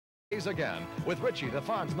Again with Richie, the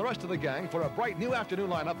Fonz, and the rest of the gang for a bright new afternoon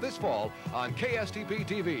lineup this fall on KSTP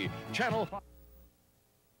TV, Channel 5.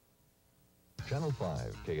 Channel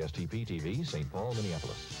 5, KSTP TV, St. Paul,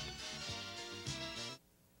 Minneapolis.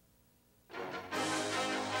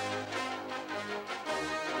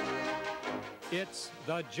 It's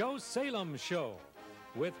the Joe Salem Show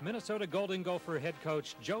with Minnesota Golden Gopher head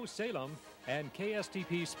coach Joe Salem and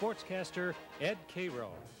KSTP sportscaster Ed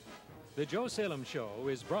Cairo. The Joe Salem Show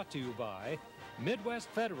is brought to you by Midwest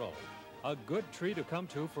Federal, a good tree to come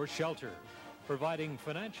to for shelter, providing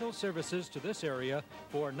financial services to this area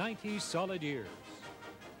for 90 solid years.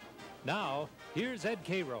 Now, here's Ed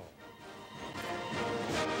Cairo.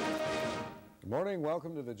 Good morning.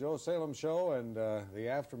 Welcome to the Joe Salem Show and the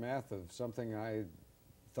aftermath of something I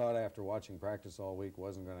thought after watching practice all week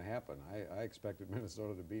wasn't going to happen. I expected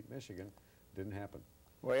Minnesota to beat Michigan. Didn't happen.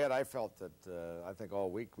 Well, Ed, I felt that, I think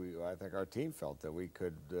all week, I think our team felt that we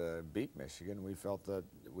could beat Michigan. We felt that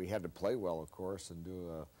we had to play well, of course, and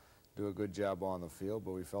do a good job on the field,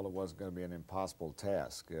 but we felt it wasn't going to be an impossible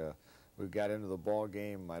task. We got into the ball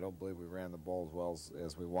game. I don't believe we ran the ball as well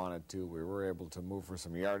as we wanted to. We were able to move for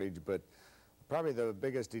some yardage, but probably the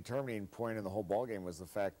biggest determining point in the whole ball game was the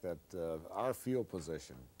fact that our field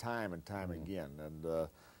position, time and time again, and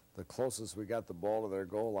the closest we got the ball to their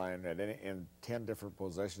goal line in 10 different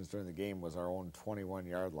possessions during the game was our own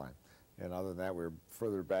 21-yard line. And other than that, we were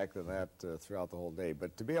further back than that throughout the whole day.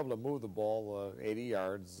 But to be able to move the ball 80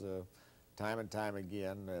 yards time and time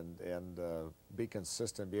again and be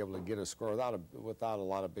consistent, be able to get a score without a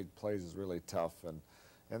lot of big plays is really tough.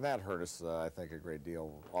 And that hurt us, I think, a great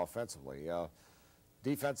deal offensively.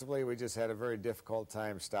 Defensively, we just had a very difficult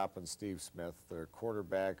time stopping Steve Smith, their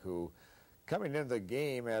quarterback, who coming into the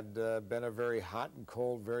game had been a very hot and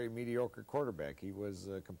cold, very mediocre quarterback. He was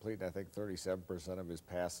completing, I think, 37% of his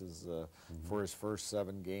passes for his first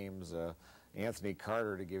 7 games. Anthony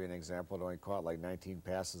Carter, to give you an example, had only caught like 19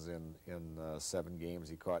 passes in 7 games.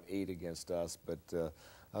 He caught 8 against us. But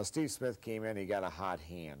Steve Smith came in, he got a hot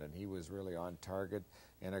hand, and he was really on target.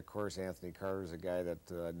 And, of course, Anthony Carter's a guy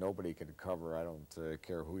that nobody can cover. I don't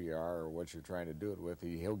care who you are or what you're trying to do it with.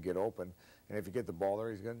 He'll get open. And if you get the ball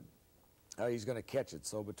there, he's going to catch it.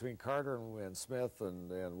 So between Carter and Smith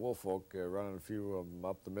and Woolfolk running a few of them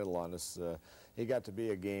up the middle on us, it got to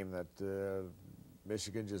be a game that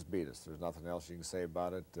Michigan just beat us. There's nothing else you can say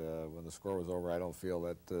about it. When the score was over, I don't feel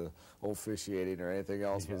that officiating or anything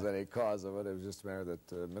else was any cause of it. It was just a matter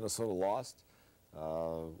that Minnesota lost.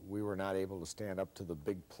 We were not able to stand up to the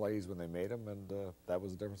big plays when they made them, and that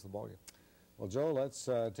was the difference in the ballgame. Well, Joe, let's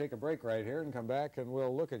take a break right here and come back, and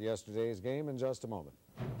we'll look at yesterday's game in just a moment.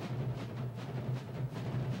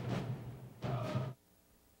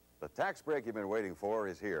 The tax break you've been waiting for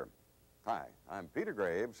is here. Hi, I'm Peter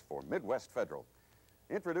Graves for Midwest Federal.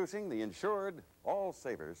 Introducing the Insured All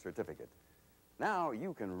Savers Certificate. Now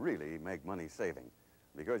you can really make money saving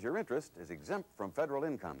because your interest is exempt from federal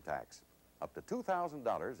income tax, up to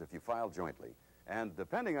 $2,000 if you file jointly. And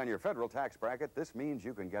depending on your federal tax bracket, this means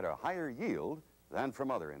you can get a higher yield than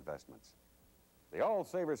from other investments. The All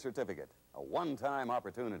Savers Certificate, a one-time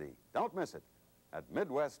opportunity. Don't miss it at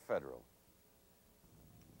Midwest Federal.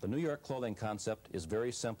 The New York clothing concept is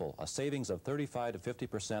very simple. A savings of 35 to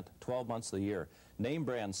 50%, 12 months of the year. Name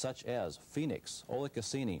brands such as Phoenix, Ola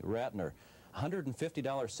Cassini, Ratner.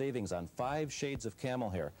 $150 savings on 5 shades of camel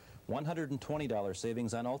hair. $120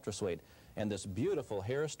 savings on Ultra Suede. And this beautiful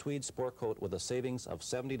Harris tweed sport coat with a savings of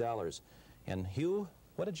 $70. And Hugh,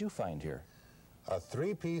 what did you find here? A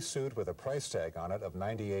 3-piece suit with a price tag on it of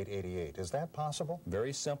 $98.88. Is that possible?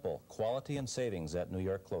 Very simple. Quality and savings at New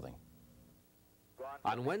York Clothing.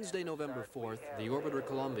 On Wednesday, November 4th, the orbiter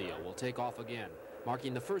Columbia will take off again,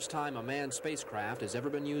 marking the first time a manned spacecraft has ever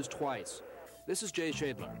been used twice. This is Jay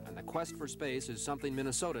Shadler, and the quest for space is something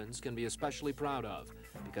Minnesotans can be especially proud of,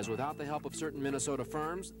 because without the help of certain Minnesota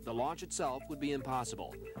firms, the launch itself would be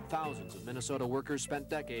impossible. Thousands of Minnesota workers spent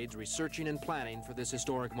decades researching and planning for this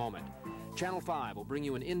historic moment. Channel 5 will bring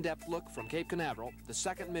you an in-depth look from Cape Canaveral, the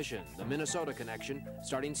second mission, the Minnesota Connection,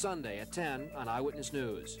 starting Sunday at 10 on Eyewitness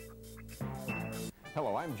News.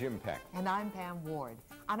 Hello, I'm Jim Peck. And I'm Pam Ward.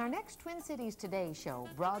 On our next Twin Cities Today show,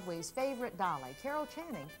 Broadway's favorite dolly, Carol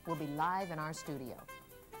Channing, will be live in our studio.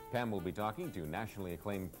 Pam will be talking to nationally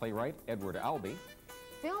acclaimed playwright Edward Albee.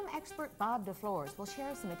 Film expert Bob DeFlores will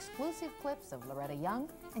share some exclusive clips of Loretta Young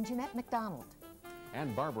and Jeanette MacDonald.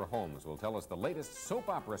 And Barbara Holmes will tell us the latest soap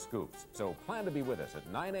opera scoops. So plan to be with us at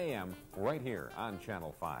 9 a.m. right here on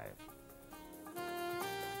Channel 5.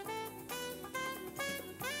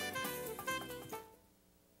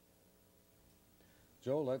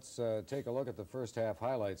 Joe, let's take a look at the first half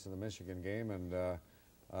highlights of the Michigan game, and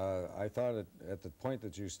I thought at the point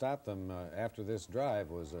that you stopped them after this drive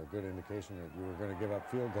was a good indication that you were going to give up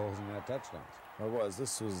field goals and not touchdowns. It was.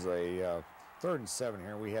 This was a 3rd and 7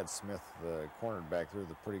 here. We had Smith, the cornerback, through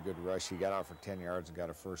with a pretty good rush. He got out for 10 yards and got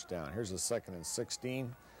a first down. Here's a 2nd and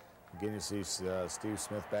 16. Again, you see Steve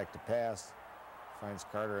Smith back to pass. Finds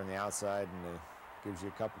Carter on the outside and gives you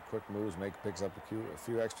a couple quick moves, picks up a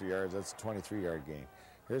few extra yards. That's a 23-yard gain.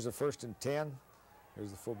 Here's a 1st and 10.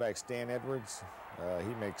 Here's the fullback, Stan Edwards.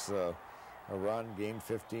 He makes a run, gained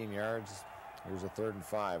 15 yards. Here's a 3rd and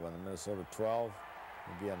 5 on the Minnesota 12.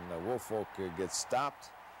 Again, Woolfolk gets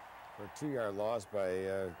stopped for a 2-yard loss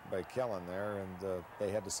by Kellen there, and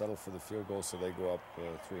they had to settle for the field goal, so they go up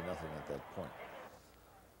 3-0 at that point.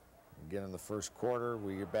 Again, in the first quarter,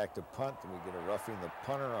 we get back to punt, and we get a roughing the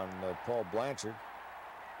punter on Paul Blanchard.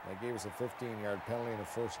 That gave us a 15-yard penalty and a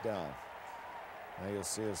first down. Now you'll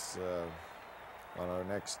see us on our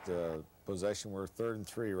next possession. We're 3rd and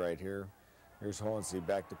 3 right here. Here's Hohensee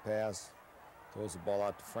back to pass. Throws the ball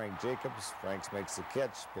out to Frank Jacobs. Franks makes the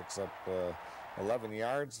catch, picks up 11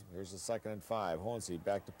 yards. Here's the 2nd and 5. Hohensee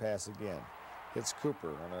back to pass again. Hits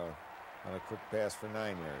Cooper on a quick pass for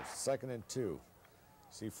 9 yards. 2nd and 2.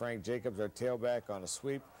 See Frank Jacobs, our tailback, on a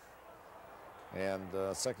sweep. And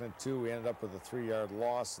 2nd and 2, we ended up with a 3-yard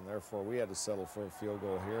loss, and therefore we had to settle for a field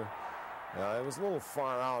goal here. It was a little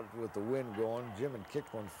far out with the wind going. Jim had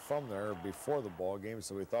kicked one from there before the ball game,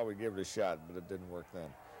 so we thought we'd give it a shot, but it didn't work then.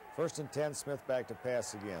 1st and 10, Smith back to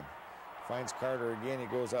pass again. Finds Carter again. He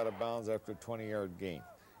goes out of bounds after a 20-yard gain.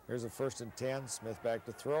 Here's a 1st and 10, Smith back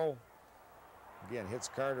to throw. Again, hits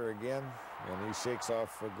Carter again, and he shakes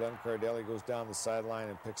off Glenn Cardell. He goes down the sideline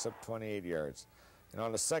and picks up 28 yards. And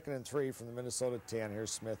on the 2nd and 3 from the Minnesota 10,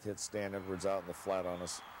 here's Smith hits Stan Edwards out in the flat on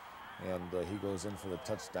us, and he goes in for the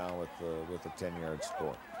touchdown with a 10-yard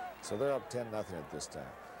score. So they're up 10-0 at this time.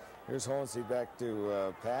 Here's Hohensee back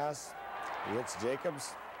to pass. He hits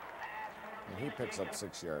Jacobs, and he picks up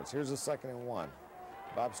 6 yards. Here's a 2nd and 1.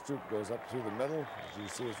 Bob Stroop goes up through the middle. As you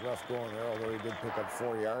see, it's rough going there, although he did pick up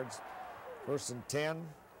 4 yards. 1st and 10.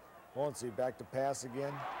 Hohensee back to pass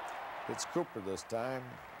again. Hits Cooper this time.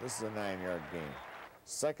 This is a 9-yard gain.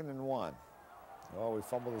 2nd and 1. Oh, we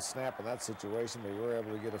fumbled the snap in that situation, but we were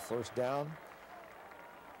able to get a first down.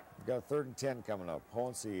 We've got a 3rd and 10 coming up.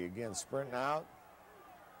 Hohensee again sprinting out.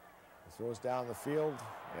 He throws down the field,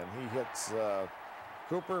 and he hits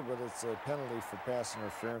Cooper, but it's a penalty for pass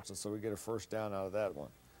interference, and so we get a first down out of that one.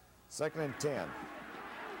 2nd and 10.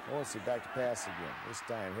 Hohensee back to pass again, this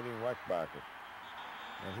time hitting Weckbacher,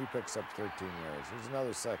 and he picks up 13 yards. Here's another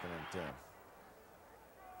 2nd and 10.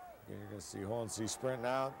 Again, you're going to see Hohensee sprinting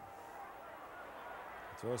out.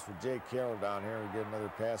 Throws for Jay Carroll down here. We get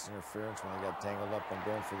another pass interference when they got tangled up on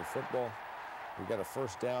going for the football. We got a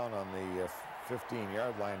first down on the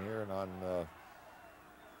 15-yard line here, and on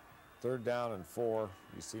 3rd down and 4,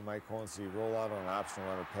 you see Mike Hohensee roll out on an optional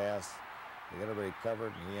runner pass. They got everybody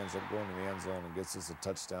covered, and he ends up going to the end zone and gets us a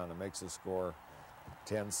touchdown and makes the score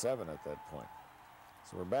 10-7 at that point.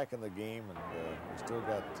 So we're back in the game, and we still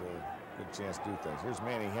got a good chance to do things. Here's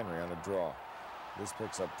Manny Henry on a draw. This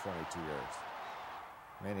picks up 22 yards.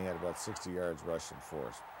 Manny had about 60 yards rushing for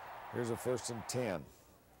us. Here's a 1st and 10.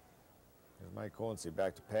 Here's Mike Hohensee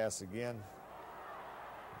back to pass again.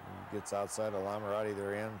 He gets outside of Lamarati,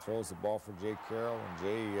 their end, throws the ball for Jay Carroll, and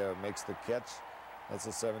Jay makes the catch. That's a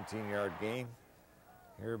 17-yard gain.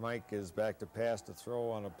 Here Mike is back to pass to throw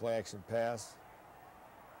on a play-action pass.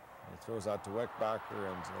 He throws out to Weckbacher,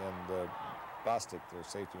 and Bostic, their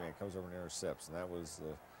safety man, comes over and intercepts. And that was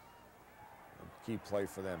a key play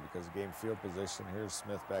for them because he gained field position. Here's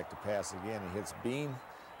Smith back to pass again. He hits Bean.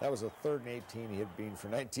 That was a 3rd and 18. He hit Bean for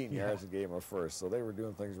 19 yards and gave him a first. So they were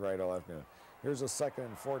doing things right all afternoon. Here's a 2nd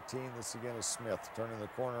and 14. This again is Smith turning the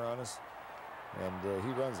corner on us. And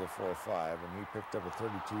he runs a 4.5, and he picked up a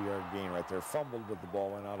 32-yard gain right there. Fumbled, but the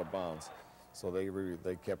ball went out of bounds. So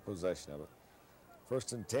they kept possession of it.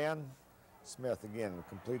 1st and 10. Smith again,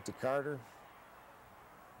 complete to Carter.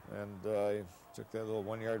 And he took that little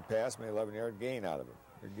 1-yard pass, made an 11-yard gain out of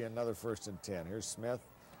it. Again, another 1st and 10. Here's Smith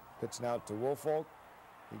pitching out to Woolfolk.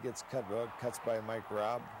 He gets cuts by Mike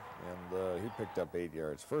Robb, and he picked up 8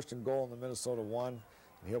 yards. 1st and goal in the Minnesota 1.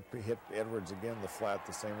 And he'll hit Edwards again, the flat,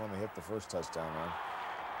 the same one they hit the first touchdown on.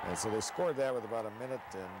 And so they scored that with about 1 minute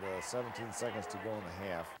and 17 seconds to go in the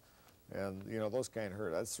half. And, you know, those kind of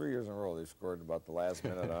hurt. That's 3 years in a row they've scored about the last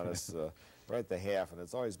minute on us right at the half. And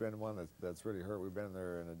it's always been one that's really hurt. We've been in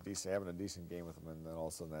there having a decent game with them, and then all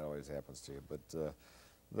of a sudden that always happens to you. But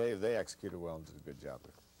they executed well and did a good job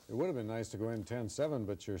there. It would have been nice to go in 10-7,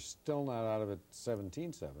 but you're still not out of it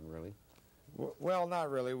 17-7, really. Well,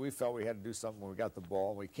 not really. We felt we had to do something when we got the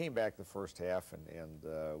ball. We came back the first half,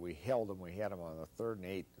 and we held them. We had them on the 3rd and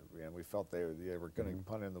 8, and we felt they were going to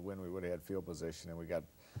punt in the wind. We would have had field position, and we got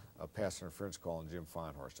a pass interference call on Jim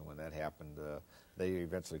Fonhorst. And when that happened, they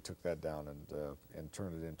eventually took that down and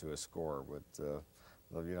turned it into a score.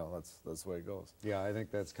 But you know, that's the way it goes. Yeah, I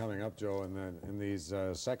think that's coming up, Joe, and then in these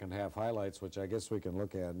second half highlights, which I guess we can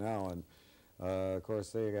look at now. And of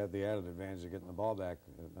course, they got the added advantage of getting the ball back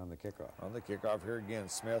on the kickoff. On the kickoff here again,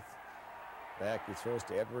 Smith back. He throws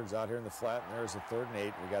to Edwards out here in the flat, and there's a 3rd and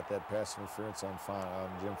 8. We got that pass interference on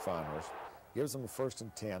Jim Fonhorst. Gives them a 1st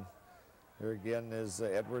and 10. Here again is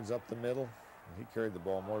Edwards up the middle. He carried the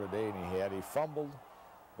ball more today than he fumbled,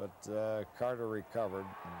 but Carter recovered.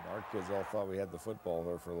 And our kids all thought we had the football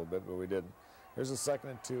there for a little bit, but we didn't. Here's a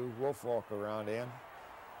 2nd and 2. Wolfwalk around in.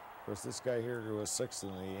 Of course, this guy here was 6th in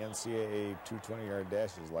the NCAA 220-yard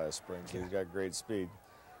dashes last spring, so he's got great speed.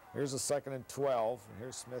 Here's a 2nd and 12, and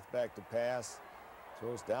here's Smith back to pass.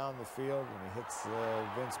 Throws down the field, and he hits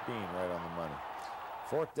Vince Bean right on the money.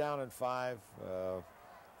 4th down and 5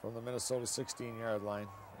 from the Minnesota 16-yard line,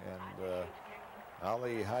 and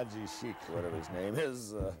Ali Haji Sheik, whatever his name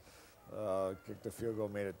is, kicked a field goal,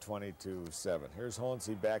 made it 22-7. Here's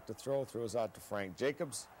Hornsey back to throw, throws out to Frank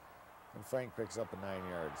Jacobs. And Frank picks up a 9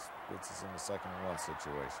 yards, gets us in the 2nd and 1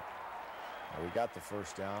 situation. Now we got the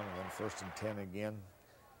 1st down, and then 1st and 10 again.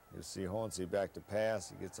 You see Hornsey back to pass.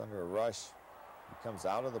 He gets under a rush. He comes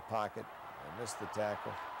out of the pocket and missed the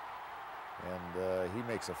tackle. And he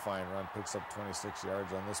makes a fine run, picks up 26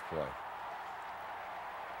 yards on this play.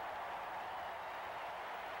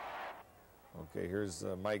 Okay, here's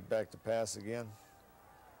Mike back to pass again.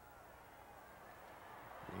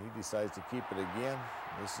 He decides to keep it again.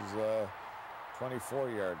 This is a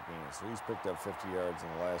 24-yard gain, so he's picked up 50 yards in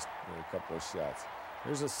the last couple of shots.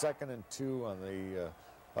 Here's a 2nd and 2 on the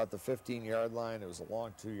about the 15-yard line. It was a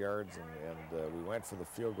long 2 yards, and we went for the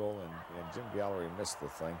field goal, and Jim Gallery missed the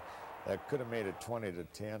thing. That could have made it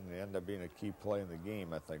 20-10, and it ended up being a key play in the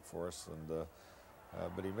game, I think, for us. And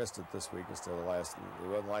but he missed it this week instead of last. It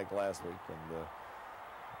wasn't like last week, and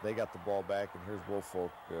they got the ball back, and here's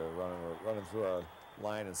Woolfolk running through our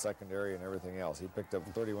line and secondary and everything else. He picked up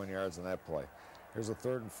 31 yards on that play. Here's a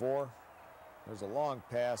 3rd and 4. There's a long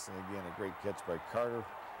pass, and again, a great catch by Carter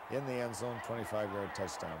in the end zone, 25-yard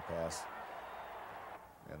touchdown pass.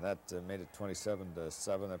 And that made it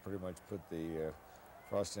 27-7. That pretty much put the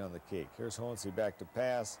frosting on the cake. Here's Hornsey back to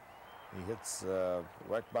pass. He hits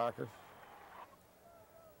Weckbacher.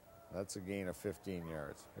 That's a gain of 15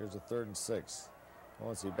 yards. Here's a 3rd and 6.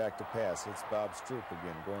 Hornsey back to pass. Hits Bob Stroop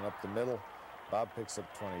again, going up the middle. Bob picks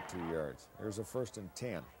up 22 yards. Here's a 1st and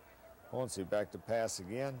 10. Hornsey back to pass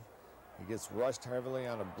again. He gets rushed heavily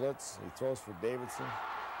on a blitz. He throws for Davidson,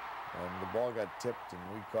 and the ball got tipped, and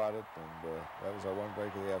we caught it, and that was our one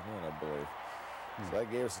break of the afternoon, I believe. So that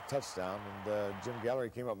gave us a touchdown, and Jim Gallery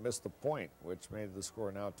came up and missed the point, which made the score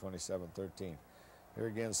now 27-13. Here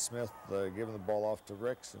again, Smith giving the ball off to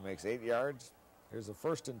Ricks, who makes 8 yards. Here's a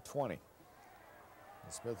 1st and 20.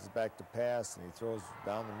 And Smith is back to pass, and he throws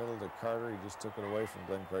down the middle to Carter. He just took it away from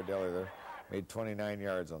Glenn Cardelli there. Made 29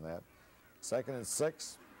 yards on that. 2nd and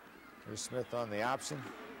 6. Here's Smith on the option.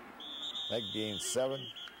 That gains 7.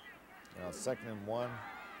 Now 2nd and 1.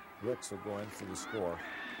 Ricks will go in for the score.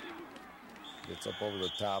 Gets up over the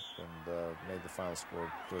top and made the final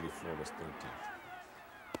score 34-13.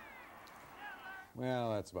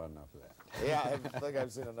 Well, that's about enough of that. Yeah, I think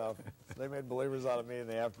I've seen enough. They made believers out of me in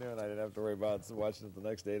the afternoon. I didn't have to worry about watching it the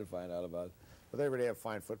next day to find out about it. But they really have a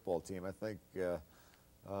fine football team. I think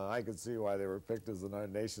I could see why they were picked as the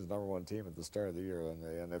nation's #1 team at the start of the year.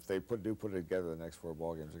 And if they do put it together, the next 4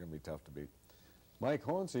 ball games are going to be tough to beat. Mike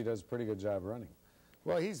Hornsey does a pretty good job running.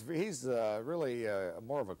 Well, he's really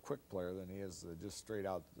more of a quick player than he is just straight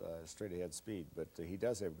ahead speed. But he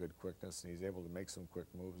does have good quickness, and he's able to make some quick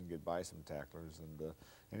moves and get by some tacklers.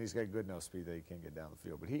 And he's got good enough speed that he can get down the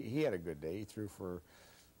field. But he had a good day. He threw for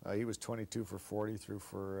he was 22 for 40, threw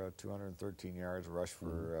for 213 yards, rushed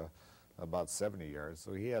for about 70 yards.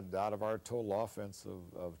 So he had, out of our total offense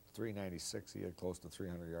of 396, he had close to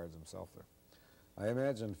 300 yards himself there. I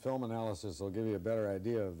imagine film analysis will give you a better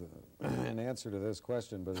idea of an answer to this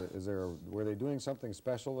question, but were they doing something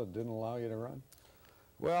special that didn't allow you to run?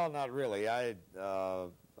 Well, not really.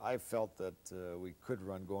 I felt that we could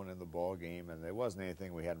run going in the ball game, and there wasn't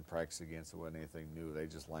anything we hadn't practiced against. It wasn't anything new. They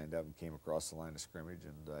just lined up and came across the line of scrimmage,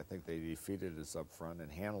 and I think they defeated us up front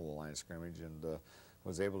and handled the line of scrimmage and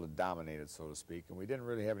was able to dominate it, so to speak. And we didn't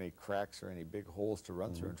really have any cracks or any big holes to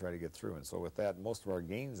run through and try to get through. And so with that, most of our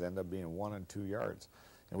gains end up being 1 and 2 yards.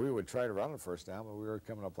 And we would try to run the first down, but we were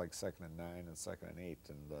coming up like 2nd and 9 and 2nd and 8.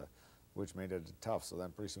 And which made it tough. So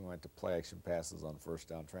then pretty soon we went to play action passes on first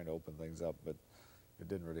down, trying to open things up, but it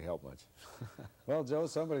didn't really help much. Well, Joe,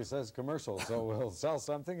 somebody says commercial, so we'll sell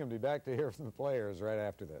something and be back to hear from the players right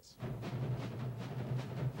after this.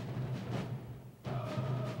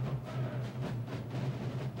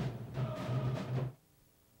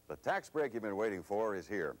 The tax break you've been waiting for is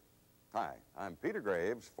here. Hi, I'm Peter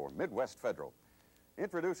Graves for Midwest Federal.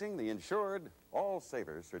 Introducing the Insured All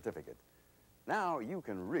Savers Certificate. Now you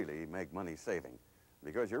can really make money saving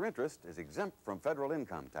because your interest is exempt from federal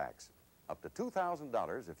income tax, up to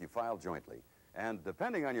 $2,000 if you file jointly. And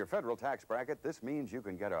depending on your federal tax bracket, this means you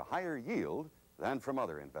can get a higher yield than from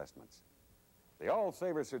other investments. The All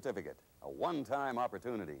Savers Certificate, a one-time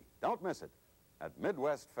opportunity. Don't miss it at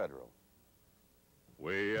Midwest Federal.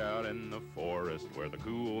 Way out in the forest where the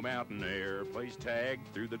cool mountain air plays tag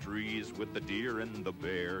through the trees with the deer and the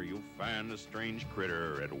bear, you'll find a strange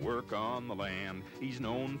critter at work on the land. He's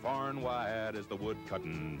known far and wide as the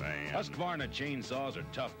wood-cutting man. Husqvarna chainsaws are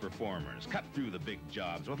tough performers. Cut through the big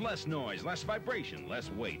jobs with less noise, less vibration, less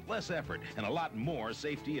weight, less effort, and a lot more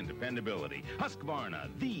safety and dependability. Husqvarna,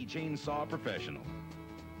 the chainsaw professional.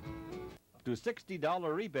 Up to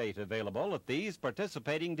 $60 rebate available at these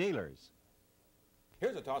participating dealers.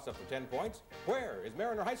 Here's a toss-up for 10 points. Where is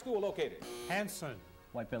Mariner High School located? Hanson.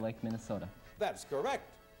 White Bear Lake, Minnesota. That's correct.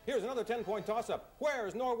 Here's another 10-point toss-up. Where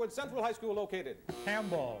is Norwood Central High School located?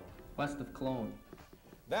 Campbell. West of Cologne.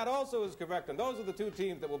 That also is correct, and those are the two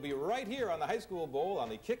teams that will be right here on the High School Bowl on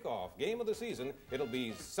the kickoff game of the season. It'll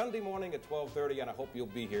be Sunday morning at 12:30, and I hope you'll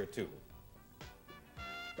be here too.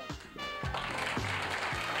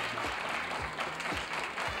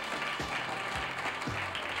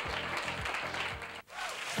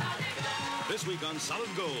 This week on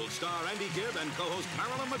Solid Gold, star Andy Gibb and co-host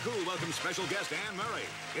Marilyn McCool welcome special guest Anne Murray.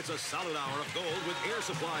 It's a solid hour of gold with Air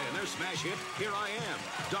Supply and their smash hit, Here I Am.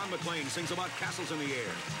 Don McLean sings about castles in the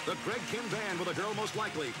air. The Greg Kinn Band with A Girl Most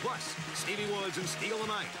Likely, plus Stevie Woods and Steal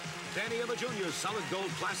the Night. Danny and the Juniors' Solid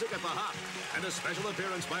Gold Classic at the Hop. And a special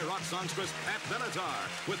appearance by rock songstress Pat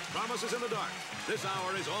Benatar with Promises in the Dark. This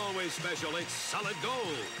hour is always special. It's Solid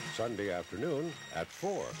Gold. Sunday afternoon at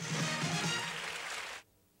 4.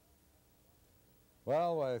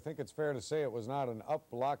 Well, I think it's fair to say it was not an up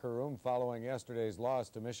locker room following yesterday's loss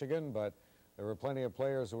to Michigan, but there were plenty of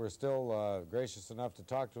players who were still gracious enough to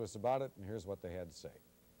talk to us about it, and here's what they had to say.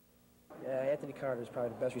 Yeah, Anthony Carter is probably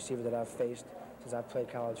the best receiver that I've faced since I've played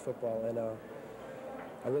college football, and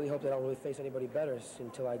I really hope that I don't really face anybody better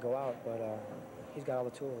until I go out, but he's got all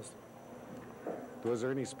the tools. Was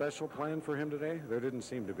there any special plan for him today? There didn't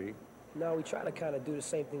seem to be. No, we try to kind of do the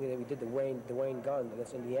same thing that we did to Wayne Gunn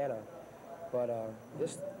against Indiana. But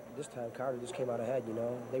this time Carter just came out ahead, you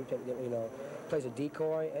know. They plays a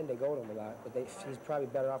decoy and they go to him a lot, but he's probably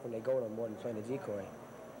better off when they go to him more than playing a decoy.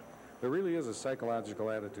 There really is a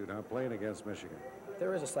psychological attitude, huh, playing against Michigan.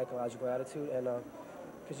 There is a psychological attitude, and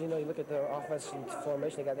because you look at their offensive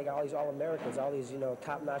formation, they got all these All-Americans, all these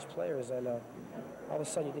top-notch players, and all of a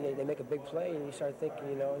sudden they make a big play, and you start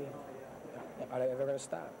thinking, are they ever going to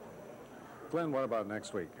stop? Glenn, what about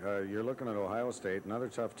next week? You're looking at Ohio State, another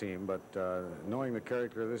tough team, but knowing the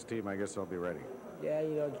character of this team, I guess they'll be ready. Yeah,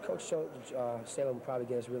 Coach Salem will probably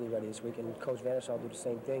get us really ready this week, and Coach Vandershall will do the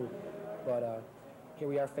same thing. But here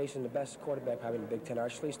we are facing the best quarterback probably in the Big Ten,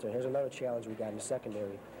 Art Schleister. Here's another challenge we got in the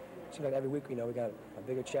secondary. Seems like every week we got a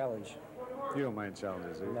bigger challenge. You don't mind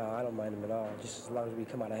challenges, do you? No, I don't mind them at all, just as long as we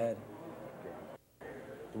come out ahead.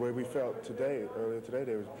 The way we felt earlier today,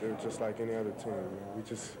 they were just like any other team. We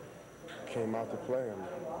just came out to play, and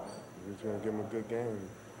we was going to give them a good game.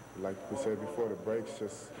 Like we said before, the breaks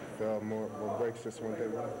just fell more breaks just went their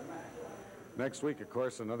way. Next week, of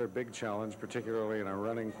course, another big challenge, particularly in a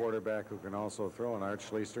running quarterback who can also throw, an Art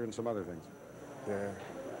Schleister and some other things. Yeah,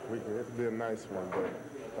 it'll be a nice one, but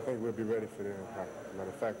I think we'll be ready for them. Matter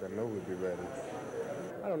of fact, I know we'll be ready.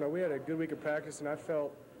 I don't know. We had a good week of practice, and I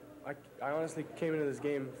felt I honestly came into this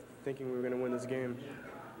game thinking we were going to win this game,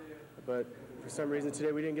 but for some reason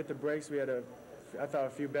today we didn't get the breaks. We had I thought a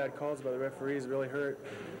few bad calls by the referees really hurt.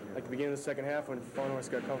 Like the beginning of the second half when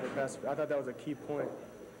Farnworth got called for a pass. I thought that was a key point.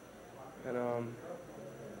 And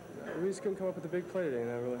we just couldn't come up with a big play today, and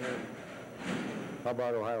that really hurt. How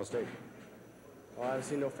about Ohio State? Well, I haven't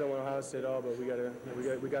seen no film on Ohio State at all, but we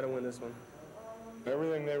gotta win this one.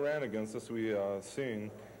 Everything they ran against us, we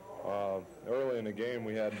seen. Early in the game,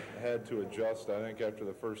 we had to adjust. I think after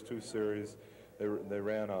the first two series, they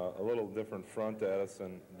ran a little different front at us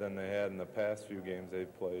than they had in the past few games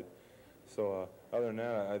they've played. So other than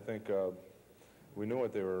that, I think we knew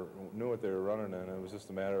what they were running, and it was just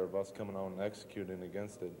a matter of us coming out and executing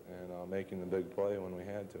against it and making the big play when we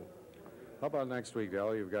had to. How about next week,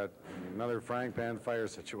 Dell? You've got another frying pan fire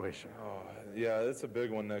situation. Oh, yeah, it's a big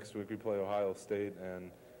one next week. We play Ohio State, and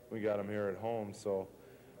we got them here at home. So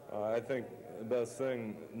I think the best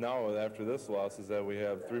thing now after this loss is that we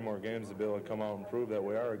have 3 more games to be able to come out and prove that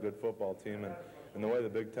we are a good football team. And the way the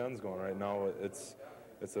Big Ten's going right now, it's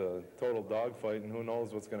a total dogfight, and who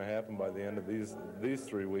knows what's going to happen by the end of these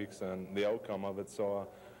 3 weeks and the outcome of it. So,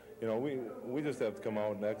 you know, we just have to come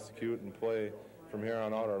out and execute and play from here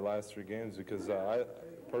on out our last 3 games, because I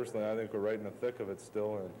think we're right in the thick of it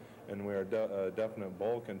still, and we are a definite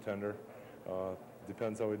bowl contender.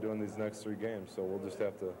 Depends how we do in these next 3 games. So we'll just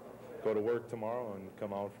have to go to work tomorrow and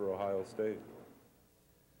come out for Ohio State.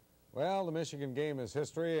 Well, the Michigan game is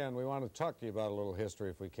history, and we want to talk to you about a little history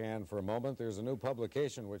if we can for a moment. There's a new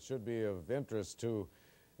publication which should be of interest to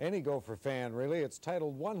any Gopher fan, really. It's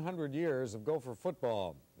titled 100 Years of Gopher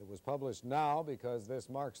Football. It was published now because this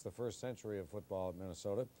marks the first century of football in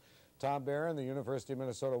Minnesota. Tom Barron, the University of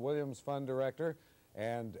Minnesota Williams Fund Director,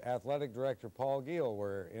 and Athletic Director Paul Giel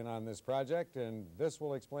were in on this project, and this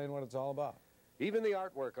will explain what it's all about. Even the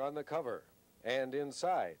artwork on the cover and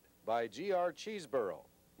inside by G.R. Cheeseborough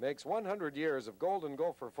makes 100 Years of Golden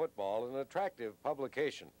Gopher Football an attractive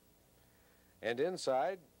publication. And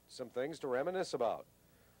inside, some things to reminisce about,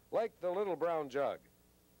 like the little brown jug,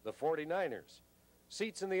 the 49ers,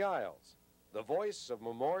 seats in the aisles, the voice of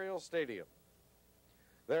Memorial Stadium.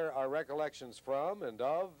 There are recollections from and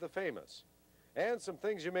of the famous, and some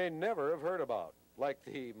things you may never have heard about, like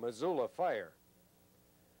the Missoula Fire.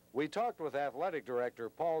 We talked with Athletic Director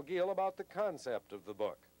Paul Giel about the concept of the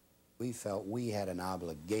book. We felt we had an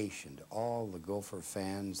obligation to all the Gopher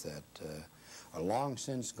fans that are long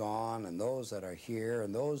since gone, and those that are here,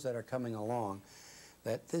 and those that are coming along,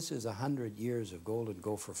 that this is 100 years of Golden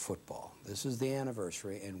Gopher football. This is the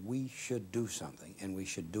anniversary, and we should do something, and we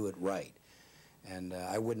should do it right. And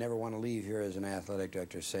I would never want to leave here as an athletic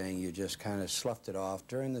director saying you just kind of sloughed it off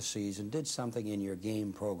during the season, did something in your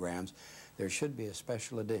game programs. There should be a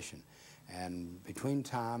special edition. And between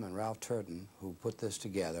Tom and Ralph Turton, who put this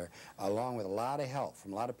together, along with a lot of help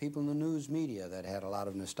from a lot of people in the news media that had a lot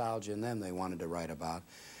of nostalgia in them they wanted to write about,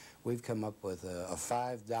 we've come up with a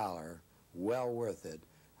 $5, well worth it,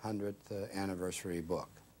 100th anniversary book.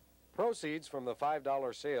 Proceeds from the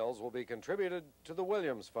 $5 sales will be contributed to the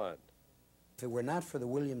Williams Fund. If it were not for the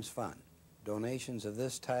Williams Fund, donations of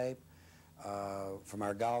this type from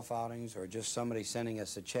our golf outings or just somebody sending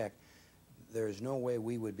us a check, there's no way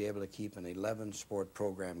we would be able to keep an 11-sport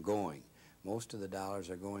program going. Most of the dollars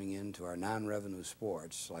are going into our non-revenue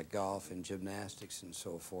sports like golf and gymnastics and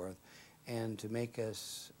so forth, and to make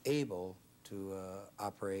us able to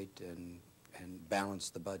operate and balance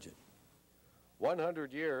the budget.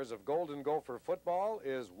 100 Years of Golden Gopher Football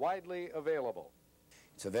is widely available.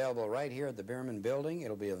 It's available right here at the Bierman Building.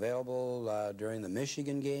 It'll be available during the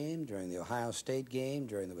Michigan game, during the Ohio State game,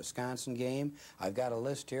 during the Wisconsin game. I've got a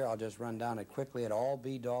list here. I'll just run down it quickly at all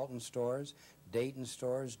B. Dalton stores, Dayton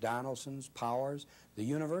stores, Donaldson's, Powers, the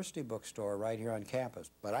University bookstore right here on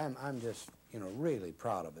campus. But I'm just, you know, really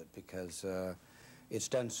proud of it because it's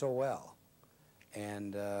done so well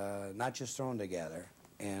and not just thrown together.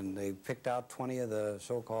 And they picked out 20 of the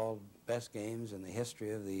so-called best games in the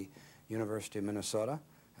history of the University of Minnesota.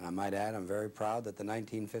 And I might add, I'm very proud that the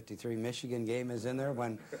 1953 Michigan game is in there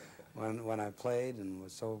when I played and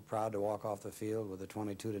was so proud to walk off the field with a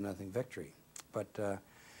 22-0 victory. But,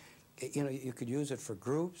 you know, you could use it for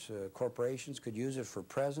groups. Corporations could use it for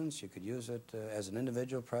presents. You could use it as an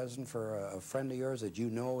individual present for a friend of yours that you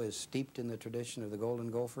know is steeped in the tradition of the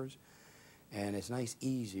Golden Gophers. And it's nice,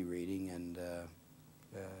 easy reading. And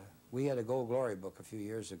we had a Gold Glory book a few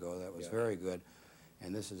years ago that was very good.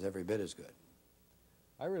 And this is every bit as good.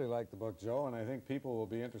 I really like the book, Joe, and I think people will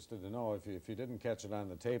be interested to know, if you didn't catch it on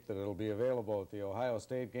the tape, that it'll be available at the Ohio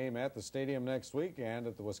State game at the stadium next week and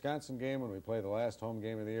at the Wisconsin game when we play the last home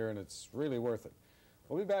game of the year, and it's really worth it.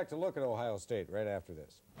 We'll be back to look at Ohio State right after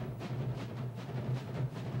this.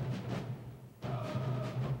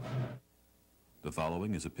 The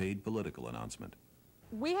following is a paid political announcement.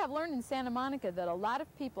 We have learned in Santa Monica that a lot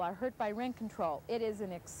of people are hurt by rent control. It is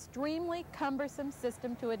an extremely cumbersome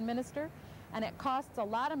system to administer, and it costs a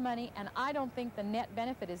lot of money, and I don't think the net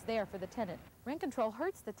benefit is there for the tenant. Rent control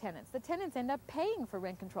hurts the tenants. The tenants end up paying for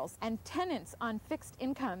rent controls, and tenants on fixed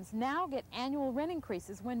incomes now get annual rent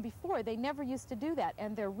increases when before they never used to do that,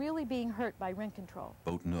 and they're really being hurt by rent control.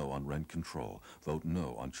 Vote no on rent control. Vote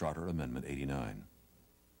no on Charter Amendment 89.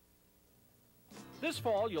 This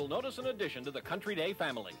fall, you'll notice an addition to the Country Day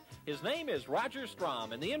family. His name is Roger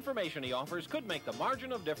Strom, and the information he offers could make the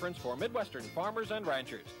margin of difference for Midwestern farmers and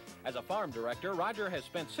ranchers. As a farm director, Roger has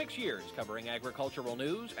spent 6 years covering agricultural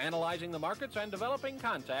news, analyzing the markets, and developing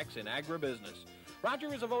contacts in agribusiness.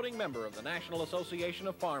 Roger is a voting member of the National Association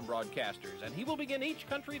of Farm Broadcasters, and he will begin each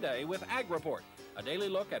Country Day with Ag Report, a daily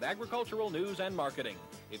look at agricultural news and marketing.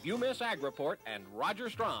 If you miss Ag Report and Roger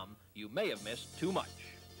Strom, you may have missed too much.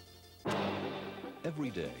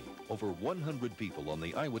 Every day, over 100 people on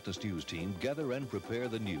the Eyewitness News team gather and prepare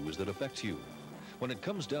the news that affects you. When it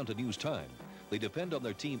comes down to news time, they depend on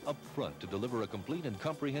their team up front to deliver a complete and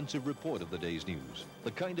comprehensive report of the day's news,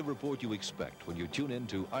 the kind of report you expect when you tune in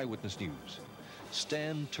to Eyewitness News.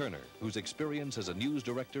 Stan Turner, whose experience as a news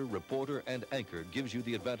director, reporter, and anchor gives you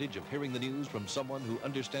the advantage of hearing the news from someone who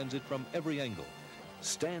understands it from every angle.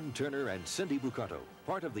 Stan Turner and Cindy Bucato,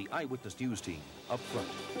 part of the Eyewitness News team, up front.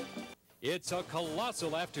 It's a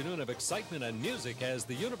colossal afternoon of excitement and music as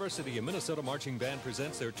the University of Minnesota Marching Band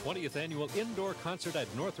presents their 20th annual indoor concert at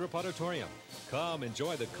Northrop Auditorium. Come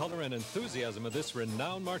enjoy the color and enthusiasm of this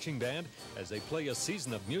renowned marching band as they play a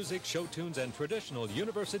season of music, show tunes, and traditional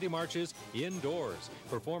university marches indoors.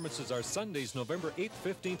 Performances are Sundays, November 8th,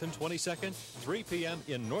 15th, and 22nd, 3 p.m.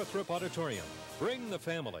 in Northrop Auditorium. Bring the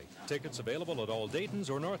family. Tickets available at all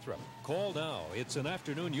Daytons or Northrop. Call now. It's an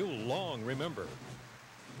afternoon you'll long remember.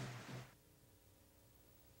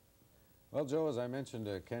 Well, Joe, as I mentioned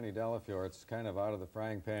to Kenny Delafiore, it's kind of out of the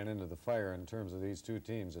frying pan into the fire in terms of these two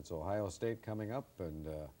teams. It's Ohio State coming up, and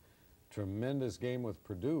tremendous game with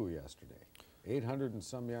Purdue yesterday. 800 and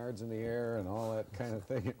some yards in the air and all that kind of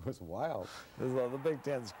thing. It was wild. The Big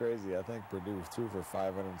Ten's crazy. I think Purdue threw for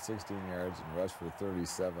 516 yards and rushed for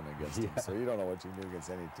 37 against them. So you don't know what you can do against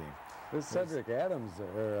any team. This Cedric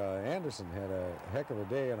Anderson had a heck of a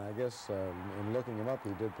day, and I guess in looking him up,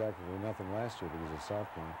 he did practically nothing last year because he was a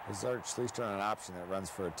sophomore. Is Art Schleister on an option that runs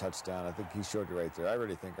for a touchdown? I think he showed you right there. I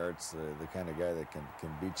really think Art's the kind of guy that can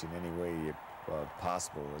beat you in any way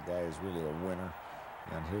possible. The guy is really a winner.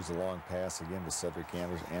 And here's a long pass again to Cedric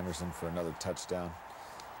Anderson for another touchdown.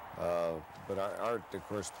 But Art, of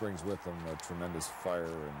course, brings with him a tremendous fire,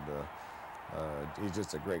 and he's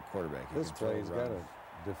just a great quarterback. This play, he's got a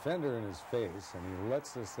defender in his face, and he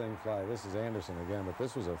lets this thing fly. This is Anderson again, but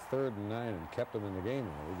this was a 3rd and 9 and kept him in the game.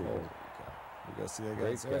 You got to see that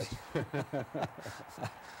great guy. catch.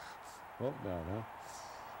 Oh, no.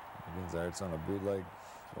 Against Art's on a bootleg,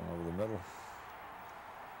 going over the middle.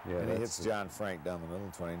 Yeah, and he hits John Frank down the middle,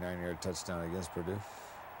 29-yard touchdown against Purdue.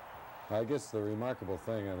 I guess the remarkable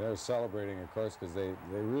thing, and they're celebrating, of course, because they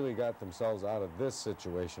really got themselves out of this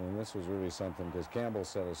situation, and this was really something, because Campbell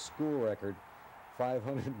set a school record,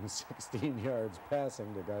 516 yards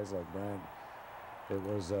passing to guys like Bryant. It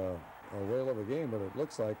was a whale of a game, but it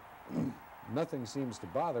looks like nothing seems to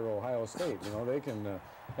bother Ohio State. You know, they can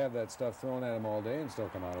have that stuff thrown at them all day and still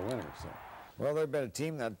come out a winner. So. Well, they've been a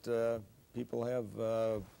team that people have,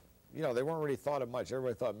 you know, they weren't really thought of much.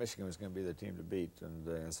 Everybody thought Michigan was going to be the team to beat,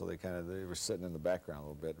 and so they were sitting in the background a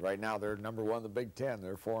little bit. Right now, they're number 1 in the Big Ten.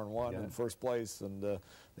 They're 4-1 in first place, and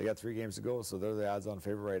they got 3 games to go, so they're the odds-on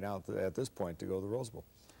favorite right now at this point to go to the Rose Bowl.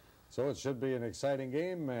 So it should be an exciting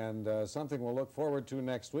game, and something we'll look forward to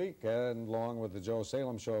next week, and along with the Joe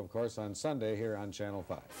Salem Show, of course, on Sunday here on Channel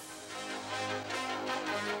 5.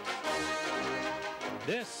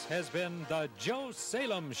 This has been the Joe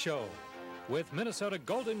Salem Show, with Minnesota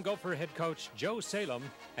Golden Gopher head coach Joe Salem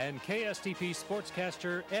and KSTP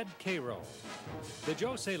sportscaster Ed Cairo. The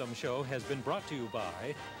Joe Salem Show has been brought to you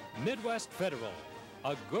by Midwest Federal,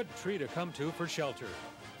 a good tree to come to for shelter,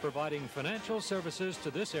 providing financial services to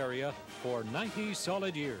this area for 90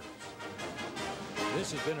 solid years.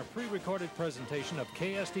 This has been a pre-recorded presentation of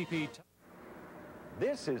KSTP.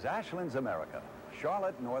 This is Ashland's America,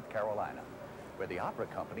 Charlotte, North Carolina, where the opera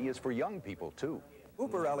company is for young people, too.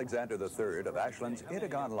 Cooper Alexander III of Ashland's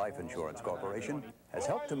Intigon Life Insurance Corporation has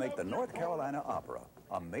helped to make the North Carolina Opera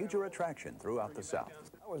a major attraction throughout the South.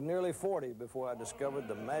 I was nearly 40 before I discovered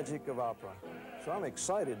the magic of opera. So I'm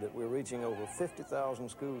excited that we're reaching over 50,000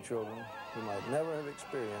 school children who might never have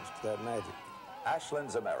experienced that magic.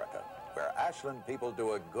 Ashland's America, where Ashland people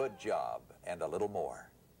do a good job and a little more.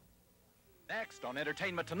 Next on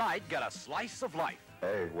Entertainment Tonight, get a slice of life.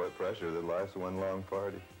 Hey, what pressure that lasts one long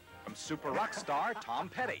party. From super rock star Tom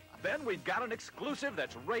Petty. Then we've got an exclusive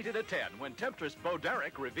that's rated a 10 when temptress Bo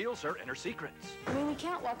Derek reveals her inner secrets. I mean, we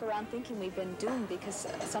can't walk around thinking we've been doomed because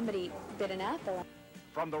somebody bit an apple.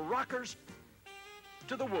 From the rockers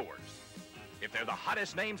to the wooers. If they're the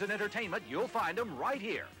hottest names in entertainment, you'll find them right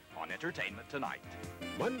here on Entertainment Tonight.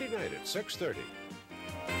 Monday night at 6:30.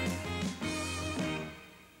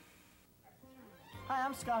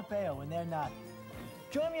 I'm Scott Baio, and they're not.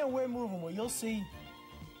 Join me on We're Moving, where you'll see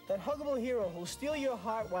that huggable hero who'll steal your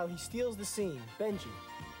heart while he steals the scene, Benji.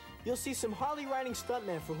 You'll see some Harley-riding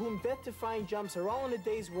stuntmen for whom death-defying jumps are all in a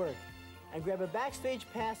day's work, and grab a backstage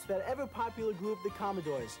pass to that ever-popular group, the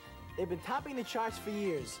Commodores. They've been topping the charts for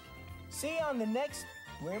years. See you on the next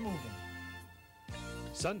We're Moving.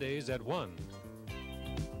 Sundays at 1.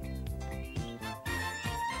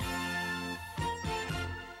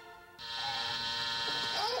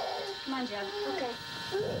 Come on, Jeb. Okay.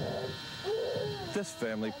 This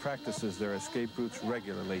family practices their escape routes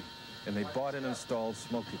regularly, and they bought and installed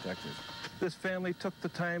smoke detectors. This family took the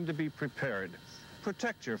time to be prepared.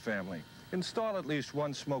 Protect your family. Install at least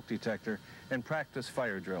one smoke detector and practice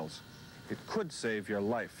fire drills. It could save your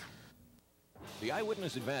life. The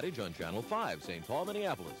Eyewitness Advantage on Channel 5, St. Paul,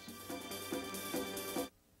 Minneapolis.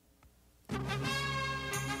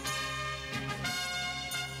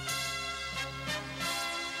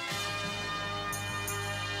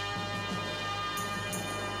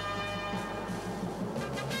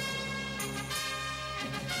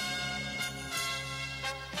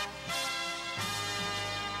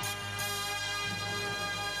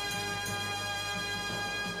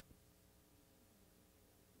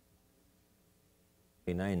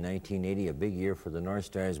 In 1980, a big year for the North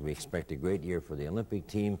Stars. We expect a great year for the Olympic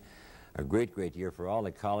team, a great year for all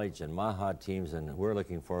the college and Maha teams, and we're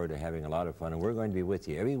looking forward to having a lot of fun. And we're going to be with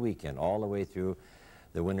you every weekend, all the way through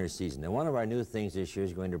the winter season. And one of our new things this year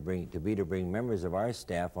is going to bring members of our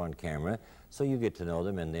staff on camera, so you get to know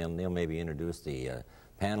them, and they'll maybe introduce the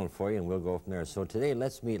panel for you, and we'll go from there. So today,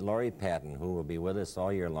 let's meet Lori Patton, who will be with us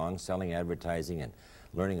all year long, selling advertising and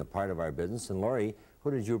learning a part of our business. And Lori,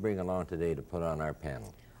 who did you bring along today to put on our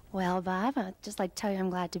panel? Well, Bob, I'd just like to tell you I'm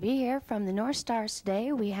glad to be here. From the North Stars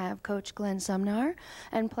today, we have Coach Glenn Sumnar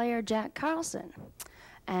and player Jack Carlson.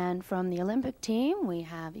 And from the Olympic team, we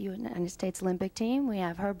have United States Olympic team, we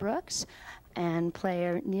have Herb Brooks and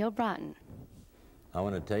player Neil Broughton. I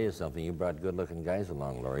want to tell you something. You brought good-looking guys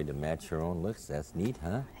along, Lori, to match your own looks. That's neat,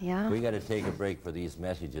 huh? Yeah. We got to take a break for these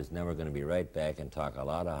messages, and then we're going to be right back and talk a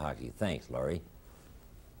lot of hockey. Thanks, Lori.